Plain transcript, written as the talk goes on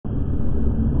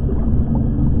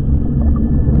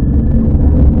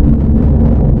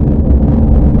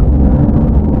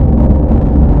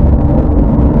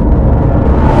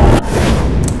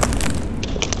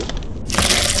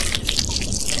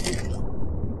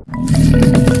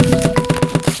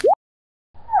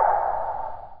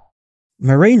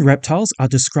Marine reptiles are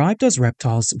described as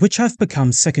reptiles which have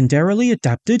become secondarily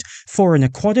adapted for an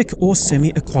aquatic or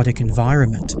semi-aquatic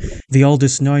environment. The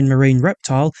oldest known marine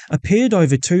reptile appeared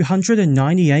over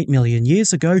 298 million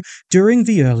years ago during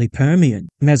the early Permian.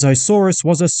 Mosasaurus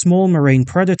was a small marine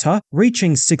predator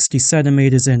reaching 60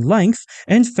 centimeters in length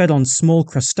and fed on small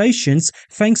crustaceans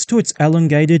thanks to its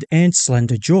elongated and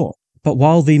slender jaw. But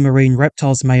while the marine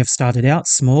reptiles may have started out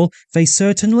small, they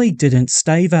certainly didn't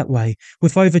stay that way.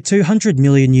 With over 200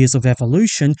 million years of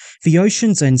evolution, the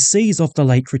oceans and seas of the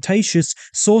Late Cretaceous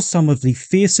saw some of the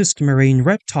fiercest marine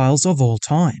reptiles of all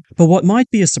time. But what might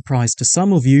be a surprise to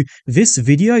some of you, this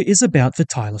video is about the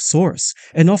Tylosaurus,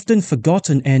 an often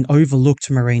forgotten and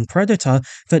overlooked marine predator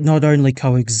that not only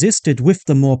coexisted with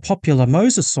the more popular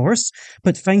Mosasaurus,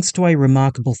 but thanks to a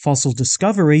remarkable fossil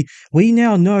discovery, we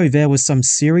now know there was some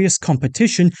serious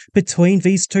competition between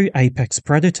these two apex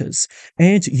predators,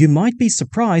 and you might be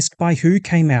surprised by who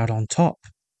came out on top.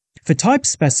 The type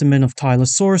specimen of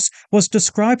Tylosaurus was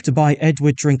described by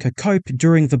Edward Drinker Cope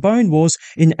during the Bone Wars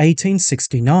in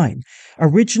 1869.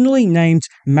 Originally named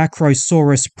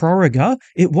Macrosaurus proroga,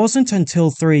 it wasn't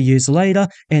until 3 years later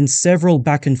and several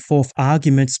back-and-forth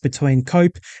arguments between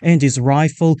Cope and his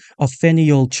rival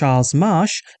Othniel Charles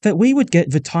Marsh that we would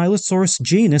get the Tylosaurus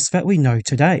genus that we know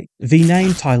today. The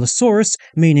name Tylosaurus,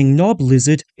 meaning knob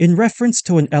lizard, in reference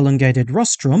to an elongated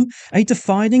rostrum, a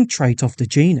defining trait of the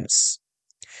genus.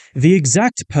 The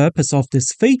exact purpose of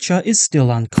this feature is still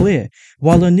unclear.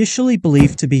 While initially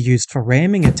believed to be used for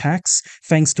ramming attacks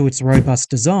thanks to its robust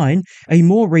design, a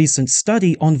more recent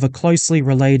study on the closely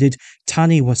related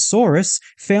Tylosaurus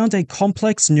found a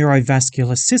complex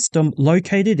neurovascular system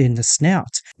located in the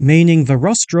snout, meaning the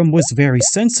rostrum was very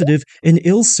sensitive and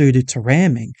ill-suited to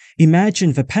ramming.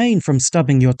 Imagine the pain from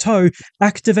stubbing your toe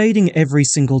activating every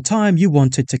single time you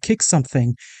wanted to kick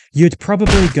something. You'd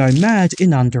probably go mad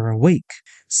in under a week.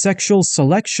 Sexual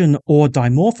selection or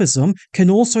dimorphism can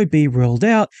also be ruled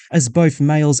out, as both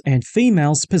males and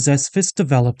females possess this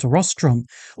developed rostrum.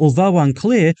 Although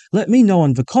unclear, let me know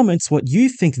in the comments what you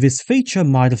think this feature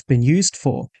might have been used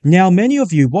for. Now, many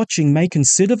of you watching may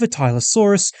consider the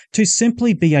Tylosaurus to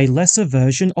simply be a lesser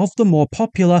version of the more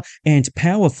popular and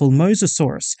powerful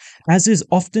Mosasaurus, as is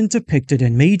often depicted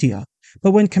in media.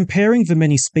 But when comparing the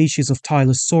many species of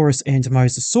Tylosaurus and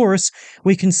Mosasaurus,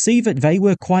 we can see that they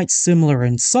were quite similar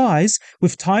in size,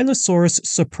 with Tylosaurus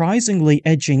surprisingly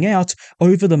edging out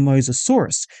over the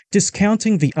Mosasaurus,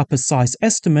 discounting the upper size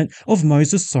estimate of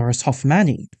Mosasaurus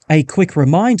hoffmanni. A quick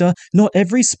reminder, not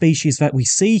every species that we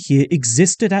see here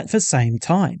existed at the same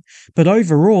time, but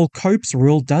overall Cope's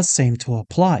rule does seem to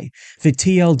apply. The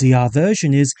TLDR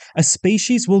version is, a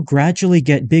species will gradually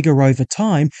get bigger over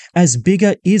time, as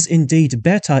bigger is indeed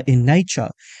better in nature,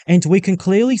 and we can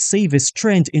clearly see this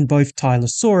trend in both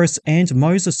Tylosaurus and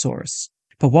Mosasaurus.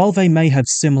 But while they may have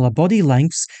similar body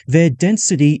lengths, their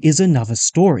density is another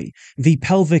story. The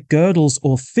pelvic girdles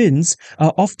or fins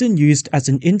are often used as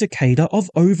an indicator of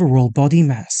overall body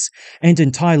mass, and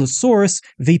in Tylosaurus,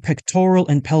 the pectoral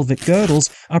and pelvic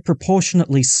girdles are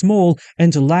proportionately small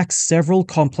and lack several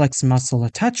complex muscle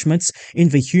attachments in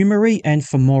the humerus and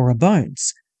femora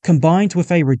bones. Combined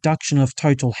with a reduction of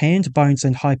total hand bones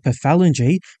and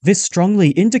hyperphalangy, this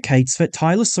strongly indicates that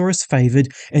Tylosaurus favored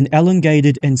an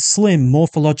elongated and slim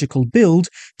morphological build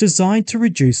designed to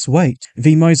reduce weight.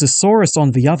 The Mosasaurus,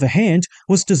 on the other hand,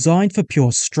 was designed for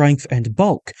pure strength and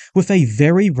bulk, with a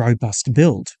very robust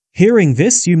build. Hearing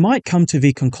this, you might come to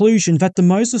the conclusion that the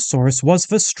Mosasaurus was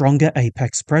the stronger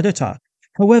apex predator.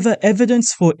 However,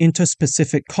 evidence for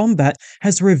interspecific combat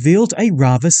has revealed a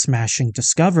rather smashing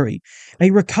discovery.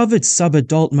 A recovered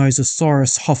subadult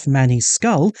Mosasaurus hoffmanni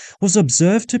skull was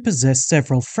observed to possess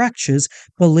several fractures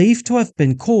believed to have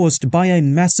been caused by a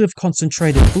massive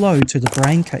concentrated blow to the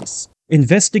brain case.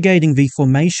 Investigating the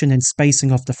formation and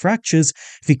spacing of the fractures,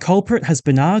 the culprit has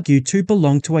been argued to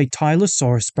belong to a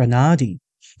Tylosaurus bernardi.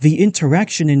 The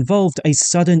interaction involved a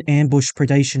sudden ambush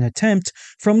predation attempt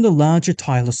from the larger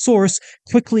Tylosaurus,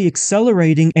 quickly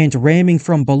accelerating and ramming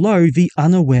from below the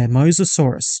unaware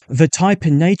Mosasaurus. The type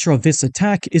and nature of this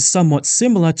attack is somewhat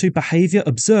similar to behavior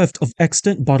observed of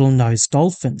extant bottlenose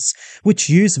dolphins, which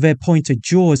use their pointed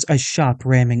jaws as sharp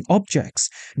ramming objects,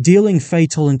 dealing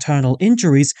fatal internal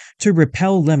injuries to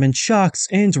repel lemon sharks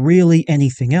and really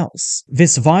anything else.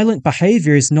 This violent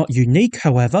behavior is not unique,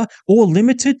 however, or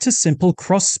limited to simple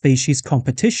cross-species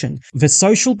competition. The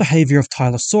social behavior of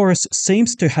Tylosaurus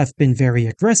seems to have been very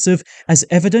aggressive, as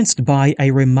evidenced by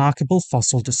a remarkable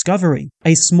fossil discovery.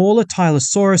 A smaller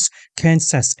Tylosaurus,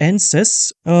 Kansas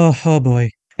ensis,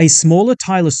 A smaller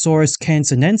Tylosaurus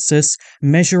cantonensis,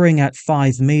 measuring at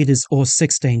 5 meters or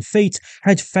 16 feet,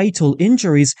 had fatal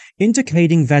injuries,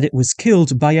 indicating that it was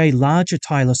killed by a larger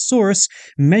Tylosaurus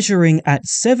measuring at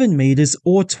 7 meters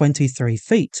or 23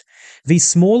 feet. The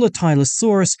smaller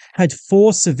Tylosaurus had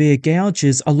 4 severe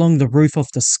gouges along the roof of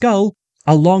the skull,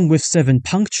 along with 7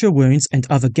 puncture wounds and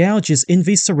other gouges in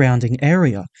the surrounding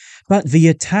area. But the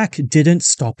attack didn't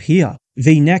stop here.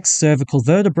 The neck's cervical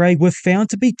vertebrae were found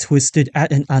to be twisted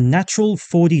at an unnatural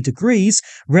 40 degrees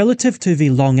relative to the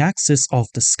long axis of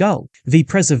the skull. The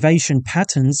preservation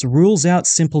patterns rules out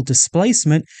simple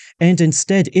displacement and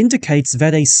instead indicates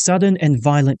that a sudden and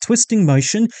violent twisting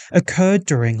motion occurred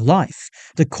during life,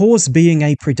 the cause being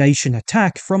a predation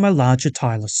attack from a larger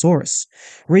Tylosaurus.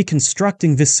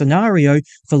 Reconstructing this scenario,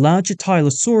 the larger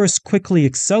Tylosaurus quickly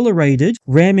accelerated,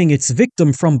 ramming its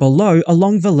victim from below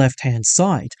along the left-hand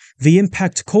side. The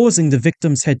impact causing the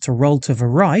victim's head to roll to the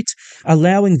right,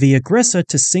 allowing the aggressor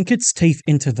to sink its teeth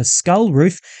into the skull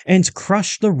roof and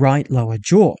crush the right lower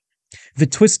jaw. The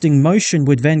twisting motion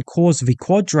would then cause the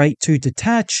quadrate to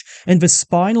detach, and the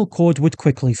spinal cord would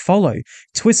quickly follow,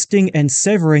 twisting and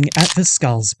severing at the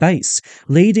skull's base,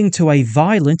 leading to a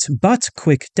violent but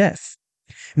quick death.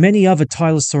 Many other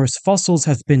Tylosaurus fossils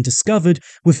have been discovered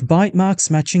with bite marks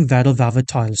matching that of other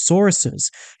Tylosauruses,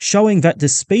 showing that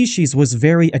this species was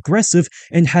very aggressive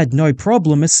and had no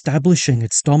problem establishing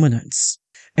its dominance.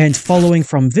 And following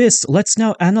from this, let's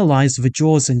now analyze the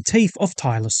jaws and teeth of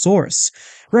Tylosaurus.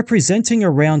 Representing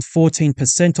around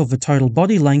 14% of the total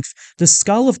body length, the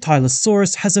skull of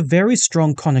Tylosaurus has a very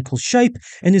strong conical shape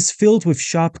and is filled with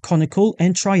sharp conical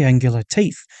and triangular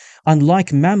teeth.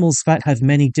 Unlike mammals that have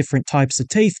many different types of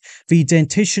teeth, the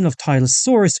dentition of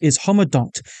Tylosaurus is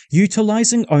homodont,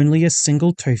 utilizing only a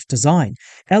single tooth design.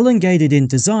 Elongated in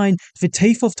design, the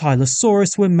teeth of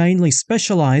Tylosaurus were mainly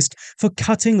specialized for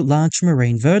cutting large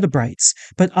marine vertebrates,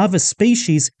 but other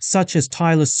species such as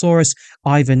Tylosaurus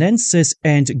ivanensis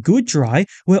and goodri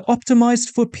were optimized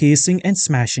for piercing and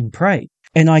smashing prey.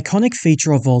 An iconic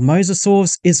feature of all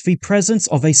mosasaurs is the presence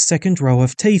of a second row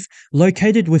of teeth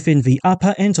located within the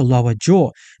upper and lower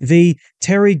jaw. The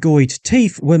pterygoid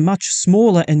teeth were much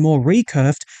smaller and more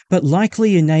recurved, but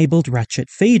likely enabled ratchet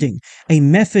feeding, a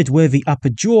method where the upper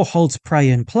jaw holds prey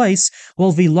in place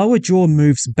while the lower jaw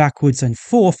moves backwards and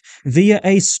forth via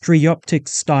a strioptic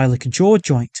stylic jaw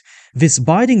joint. This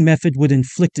biting method would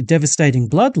inflict devastating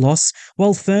blood loss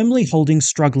while firmly holding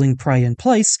struggling prey in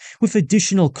place with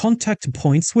additional contact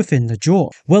points within the jaw.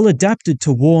 Well adapted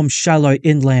to warm, shallow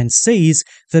inland seas,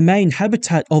 the main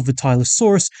habitat of the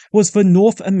Tylosaurus was the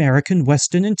North American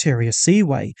Western Interior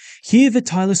Seaway. Here the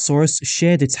Tylosaurus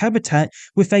shared its habitat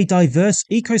with a diverse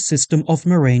ecosystem of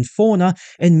marine fauna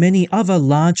and many other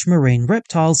large marine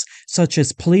reptiles such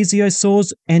as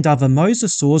plesiosaurs and other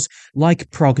mosasaurs like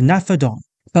Prognathodon.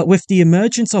 But with the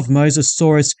emergence of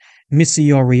Mosasaurus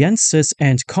missouriensis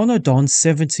and Conodon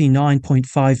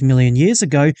 79.5 million years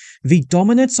ago, the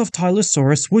dominance of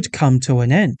Tylosaurus would come to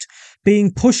an end,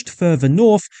 being pushed further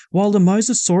north while the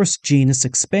Mosasaurus genus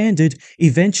expanded,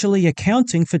 eventually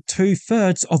accounting for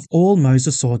 2/3 of all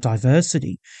mosasaur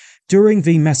diversity. During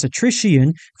the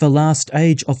Mesozoic, the last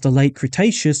age of the Late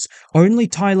Cretaceous, only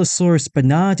Tylosaurus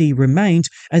bernardi remained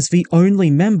as the only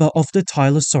member of the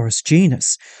Tylosaurus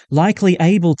genus, likely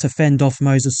able to fend off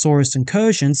Mosasaurus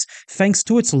incursions thanks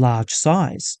to its large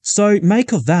size. So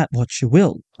make of that what you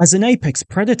will. As an apex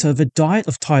predator, the diet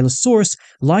of Tylosaurus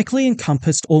likely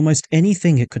encompassed almost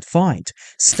anything it could find.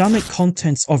 Stomach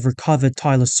contents of recovered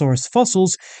Tylosaurus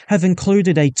fossils have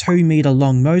included a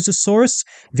 2-meter-long Mosasaurus,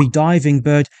 the diving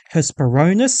bird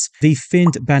Hesperornis, the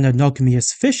finned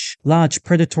Bananogmius fish, large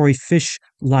predatory fish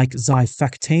like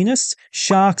Xiphactinus,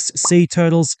 sharks, sea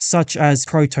turtles such as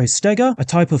Protostega, a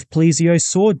type of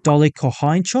plesiosaur,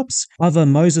 dolichorhynchops, other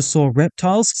mosasaur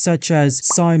reptiles such as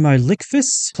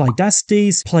Cymolichthys,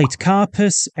 Plydastes,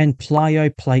 Platecarpus, and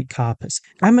Plioplatecarpus,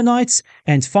 ammonites,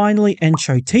 and finally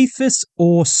Enchoteuthis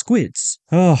or squids.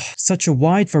 Oh, such a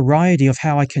wide variety of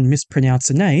how I can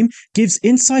mispronounce a name gives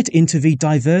insight into the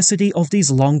diversity of these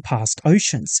long-past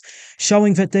oceans,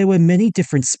 showing that there were many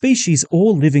different species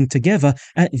all living together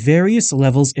at various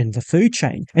levels in the food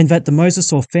chain, and that the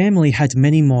mosasaur family had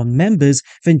many more members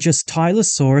than just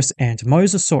Tylosaurus and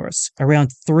Mosasaurus.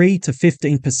 Around 3 to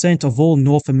 15% of all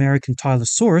North American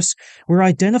Tylosaurus were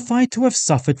identified to have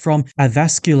suffered from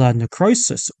avascular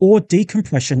necrosis or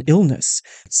decompression illness.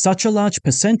 Such a large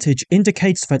percentage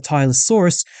indicates that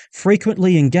Tylosaurus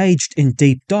frequently engaged in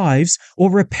deep dives or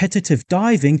repetitive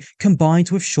diving combined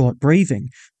with short breathing.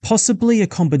 possibly a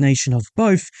combination of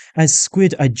both, as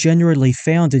squid are generally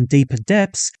found in deeper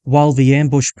depths, while the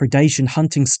ambush predation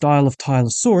hunting style of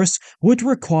Tylosaurus would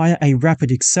require a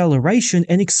rapid acceleration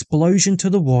and explosion to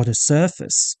the water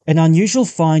surface. An unusual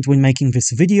find when making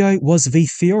this video was the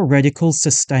theoretical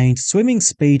sustained swimming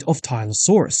speed of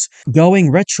Tylosaurus.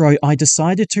 Going retro, I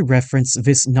decided to reference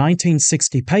this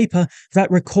 1960 paper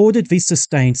that recorded the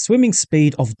sustained swimming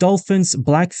speed of dolphins,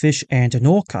 blackfish, and an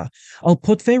orca. I'll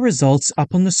put their results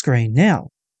up on the screen now.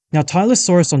 Now,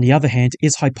 Tylosaurus, on the other hand,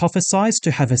 is hypothesized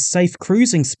to have a safe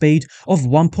cruising speed of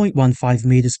 1.15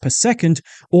 meters per second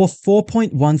or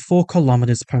 4.14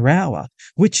 kilometers per hour,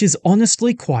 which is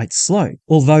honestly quite slow.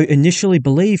 Although initially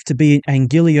believed to be an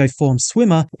anguilliform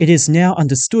swimmer, it is now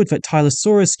understood that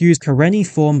Tylosaurus used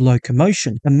careniform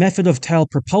locomotion, a method of tail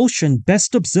propulsion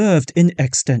best observed in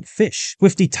extant fish.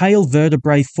 With the tail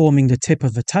vertebrae forming the tip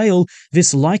of the tail,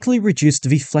 this likely reduced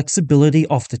the flexibility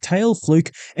of the tail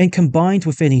fluke, and combined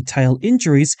with any tail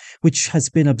injuries, which has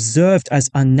been observed as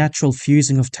unnatural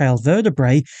fusing of tail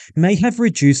vertebrae, may have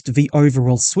reduced the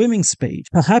overall swimming speed.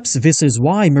 Perhaps this is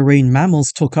why marine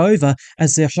mammals took over,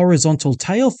 as their horizontal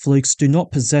tail flukes do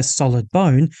not possess solid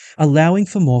bone, allowing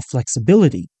for more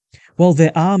flexibility. While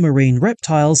there are marine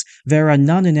reptiles, there are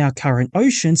none in our current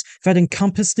oceans that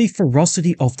encompass the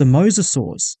ferocity of the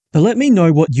mosasaurs. But let me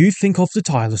know what you think of the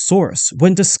Tylosaurus.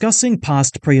 When discussing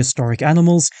past prehistoric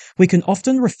animals, we can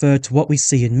often refer to what we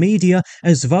see in media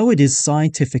as though it is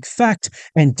scientific fact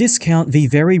and discount the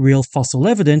very real fossil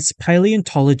evidence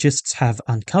paleontologists have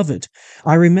uncovered.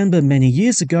 I remember many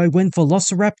years ago when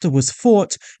Velociraptor was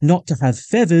thought not to have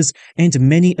feathers, and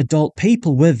many adult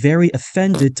people were very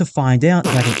offended to find out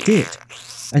that it did.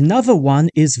 Another one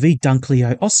is the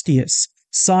Dunkleosteus.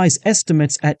 Size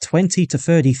estimates at 20 to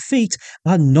 30 feet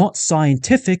are not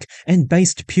scientific and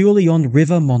based purely on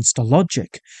river monster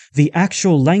logic. The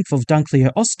actual length of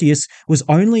Dunkleosteus was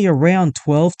only around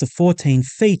 12 to 14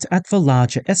 feet at the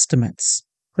larger estimates.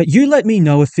 But you let me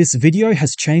know if this video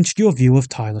has changed your view of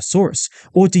Tylosaurus,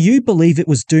 or do you believe it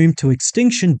was doomed to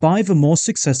extinction by the more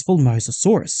successful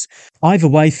Mosasaurus? Either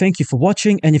way, thank you for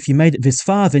watching, and if you made it this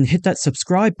far, then hit that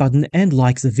subscribe button and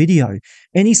like the video.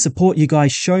 Any support you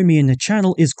guys show me in the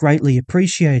channel is greatly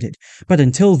appreciated. But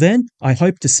until then, I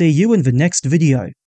hope to see you in the next video.